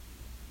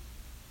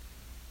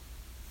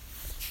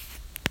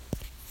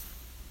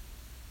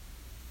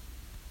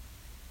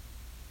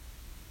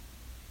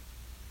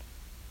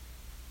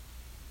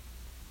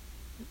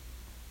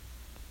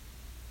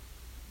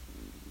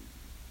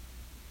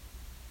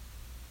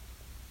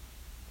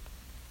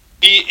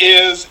He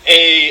is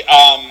a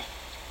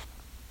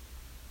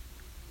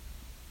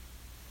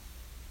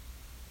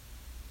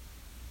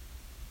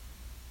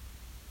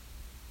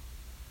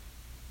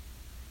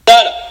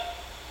setup,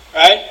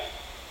 right?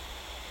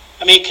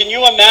 I mean, can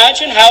you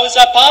imagine? How is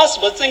that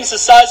possible? The thing's the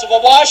size of a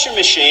washing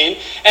machine,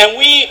 and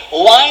we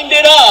lined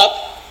it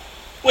up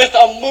with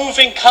a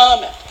moving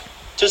comet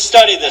to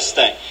study this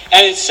thing.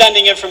 And it's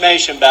sending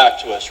information back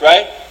to us,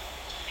 right?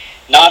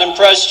 Not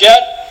impressed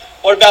yet?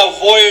 What about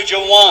Voyager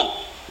 1?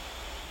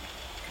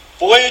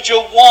 Voyager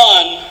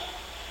 1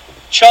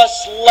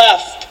 just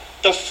left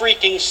the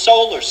freaking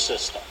solar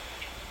system.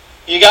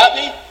 You got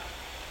me?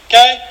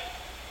 Okay?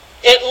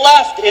 It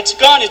left, it's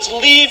gone, it's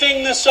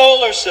leaving the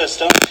solar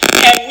system,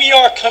 and we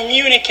are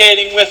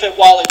communicating with it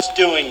while it's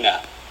doing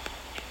that.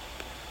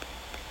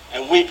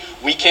 And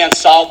we can't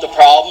solve the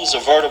problems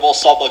of vertebral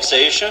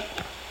subluxation?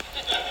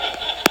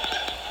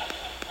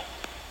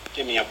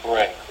 Give me a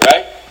break,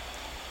 right?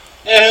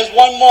 And here's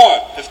one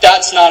more, if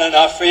that's not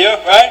enough for you,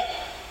 right?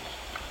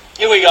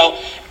 Here we go.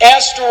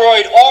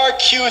 Asteroid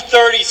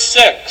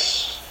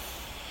RQ-36.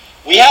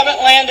 We haven't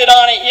landed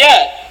on it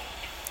yet,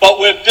 but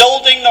we're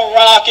building the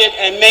rocket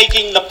and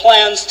making the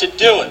plans to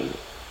do it,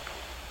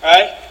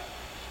 right?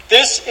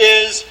 This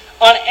is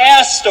an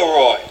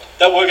asteroid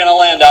that we're going to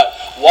land on.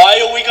 Why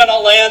are we going to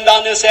land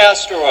on this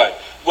asteroid?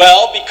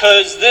 Well,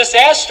 because this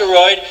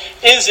asteroid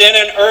is in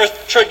an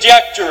Earth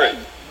trajectory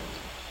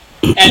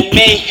and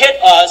may hit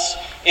us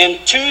in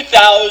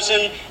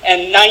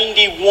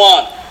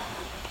 2091.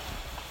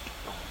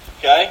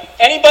 Okay?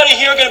 Anybody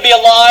here going to be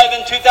alive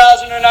in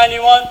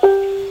 2091?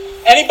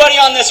 Anybody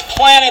on this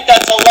planet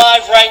that's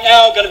alive right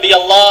now going to be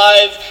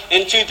alive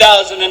in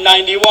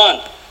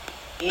 2091?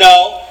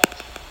 No.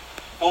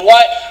 And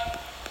why?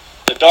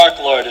 The Dark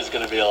Lord is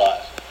going to be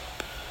alive.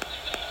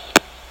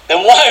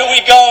 Then why are we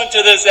going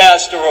to this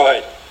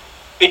asteroid?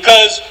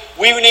 Because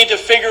we need to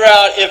figure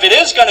out, if it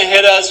is going to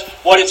hit us,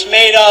 what it's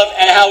made of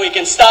and how we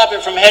can stop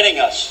it from hitting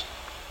us.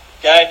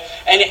 Okay?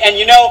 And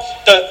you know,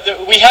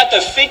 we had to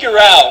figure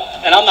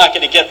out, and I'm not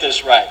going to get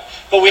this right,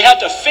 but we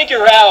had to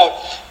figure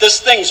out this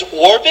thing's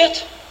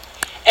orbit.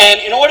 And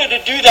in order to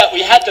do that,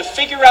 we had to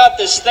figure out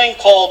this thing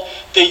called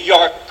the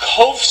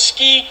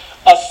Yarkovsky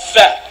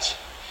effect.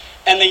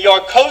 And the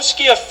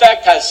Yarkovsky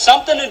effect has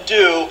something to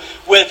do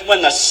with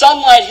when the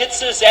sunlight hits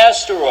this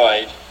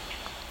asteroid,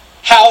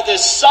 how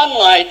this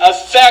sunlight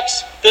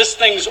affects this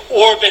thing's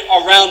orbit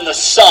around the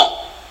sun.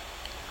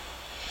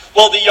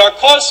 Well, the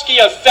Yarkovsky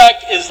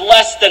effect is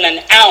less than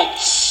an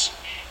ounce.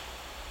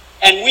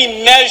 And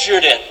we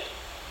measured it.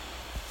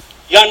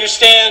 You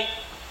understand?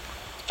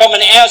 From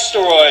an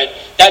asteroid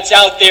that's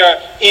out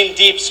there in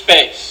deep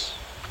space.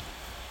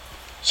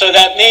 So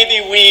that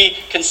maybe we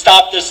can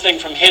stop this thing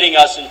from hitting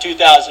us in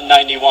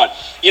 2091.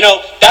 You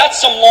know,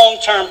 that's some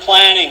long-term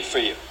planning for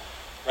you,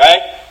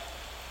 right?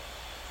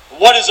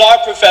 What is our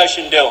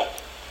profession doing?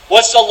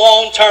 What's the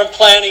long-term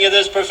planning of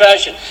this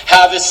profession?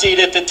 Have a seat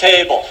at the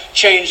table.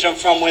 Change them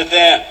from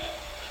within.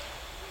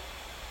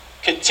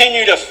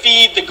 Continue to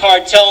feed the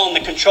cartel and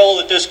the control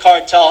that this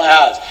cartel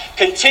has.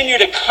 Continue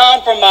to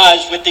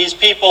compromise with these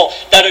people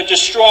that are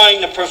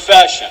destroying the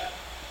profession.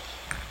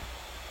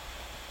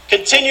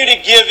 Continue to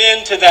give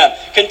in to them.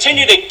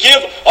 Continue to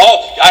give.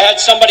 Oh, I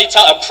had somebody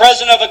a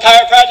president of a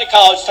chiropractic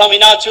college tell me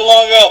not too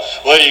long ago,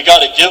 well, you got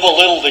to give a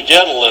little to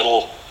get a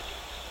little.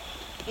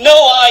 No,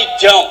 I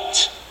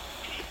don't.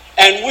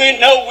 And we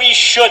know we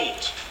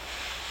shouldn't.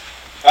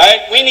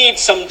 Right? We need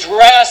some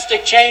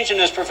drastic change in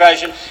this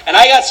profession. And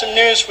I got some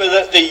news for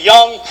the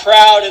young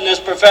crowd in this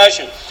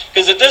profession.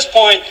 Because at this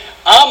point,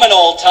 I'm an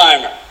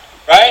old-timer.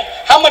 Right?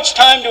 How much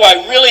time do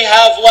I really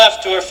have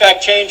left to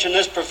affect change in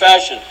this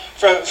profession?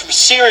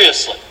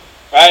 Seriously.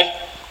 Right?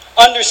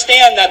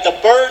 Understand that the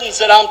burdens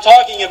that I'm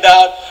talking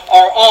about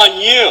are on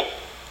you.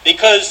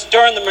 Because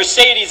during the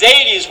Mercedes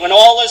 80s, when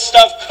all this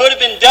stuff could have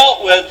been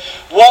dealt with,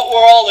 what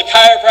were all the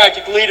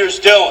chiropractic leaders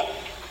doing?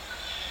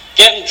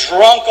 Getting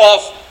drunk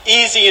off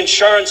easy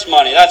insurance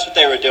money. That's what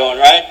they were doing,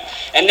 right?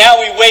 And now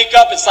we wake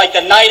up, it's like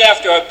the night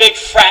after a big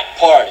frat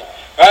party,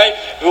 right?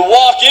 We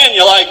walk in,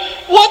 you're like,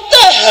 what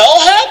the hell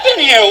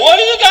happened here? What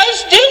are you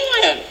guys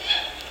doing?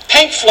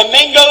 Pink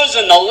flamingos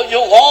and the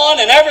lawn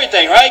and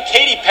everything, right?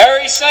 Katy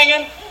Perry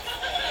singing.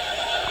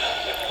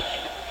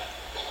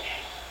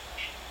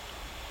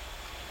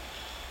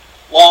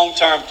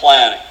 Long-term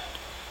planning.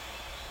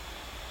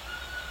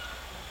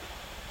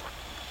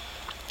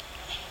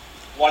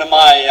 One of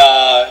my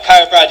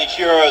chiropractic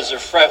heroes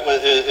was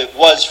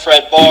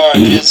Fred Barge.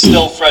 Is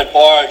still Fred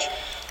Barge.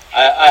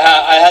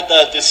 I had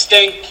the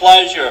distinct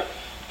pleasure,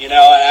 and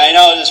I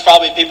know there's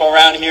probably people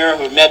around here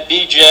who met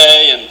BJ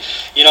and,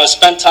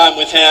 spent time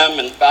with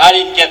him, but I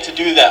didn't get to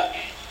do that.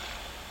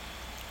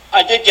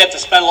 I did get to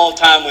spend a little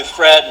time with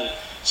Fred and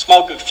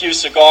smoke a few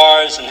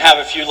cigars and have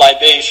a few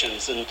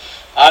libations. And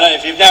I don't know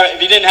if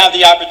you didn't have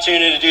the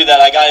opportunity to do that,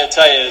 I got to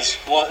tell you, it's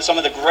some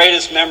of the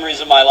greatest memories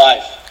of my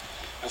life.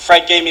 And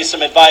Fred gave me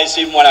some advice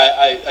even when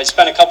I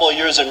spent a couple of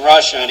years in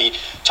Russia, and he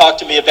talked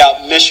to me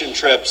about mission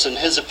trips and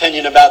his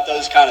opinion about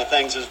those kind of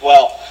things as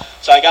well.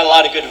 So I got a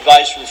lot of good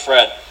advice from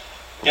Fred.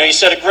 You know, he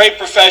said, a great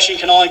profession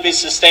can only be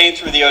sustained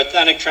through the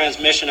authentic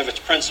transmission of its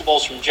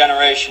principles from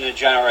generation to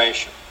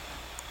generation.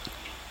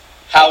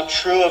 How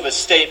true of a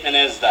statement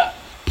is that?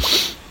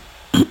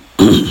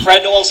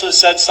 Fred also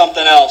said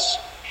something else.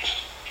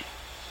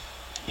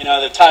 You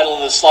know, the title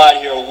of the slide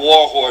here,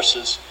 War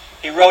Horses.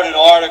 He wrote an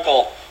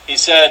article. He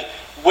said,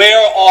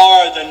 where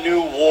are the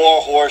new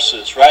war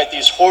horses, right?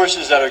 These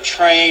horses that are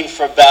trained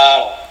for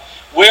battle.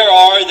 Where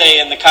are they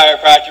in the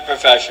chiropractic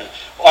profession?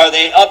 Are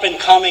they up and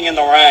coming in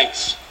the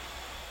ranks?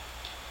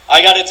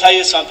 I got to tell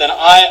you something.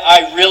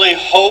 I really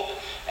hope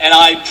and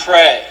I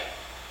pray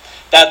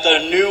that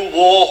the new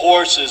war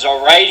horses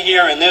are right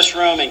here in this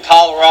room in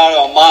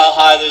Colorado, a mile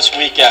high this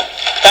weekend.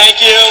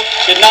 Thank you.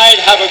 Good night.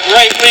 Have a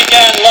great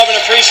weekend. Love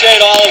and appreciate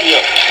all of you.